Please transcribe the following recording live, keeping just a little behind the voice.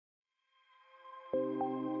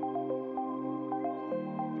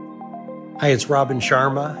Hi, it's Robin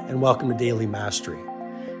Sharma, and welcome to Daily Mastery.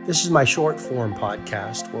 This is my short form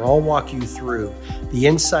podcast where I'll walk you through the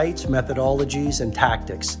insights, methodologies, and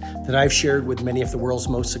tactics that I've shared with many of the world's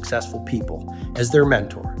most successful people as their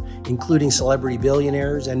mentor, including celebrity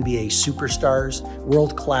billionaires, NBA superstars,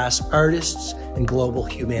 world-class artists, and global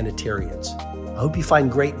humanitarians. I hope you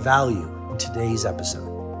find great value in today's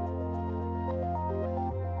episode.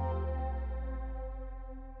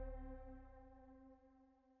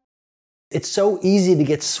 It's so easy to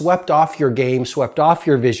get swept off your game, swept off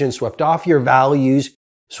your vision, swept off your values,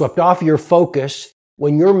 swept off your focus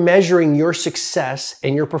when you're measuring your success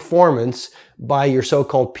and your performance by your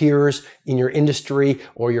so-called peers in your industry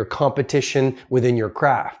or your competition within your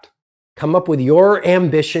craft. Come up with your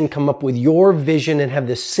ambition, come up with your vision, and have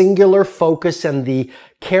the singular focus and the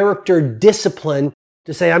character discipline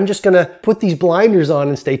to say, I'm just going to put these blinders on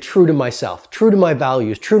and stay true to myself, true to my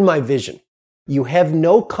values, true to my vision. You have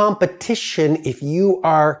no competition if you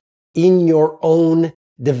are in your own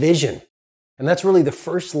division. And that's really the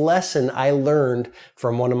first lesson I learned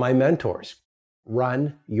from one of my mentors.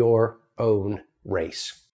 Run your own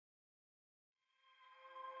race.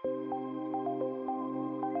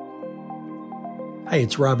 Hi,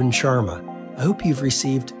 it's Robin Sharma. I hope you've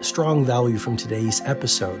received strong value from today's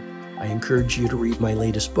episode. I encourage you to read my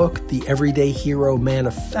latest book, The Everyday Hero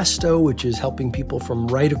Manifesto, which is helping people from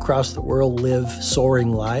right across the world live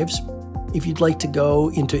soaring lives. If you'd like to go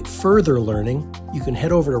into further learning, you can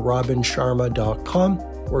head over to robinsharma.com,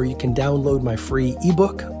 where you can download my free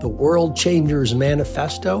ebook, The World Changers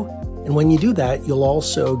Manifesto. And when you do that, you'll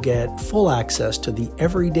also get full access to the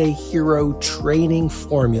Everyday Hero Training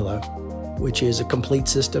Formula, which is a complete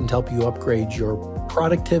system to help you upgrade your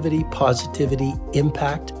productivity, positivity,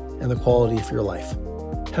 impact, and the quality of your life.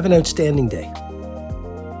 Have an outstanding day.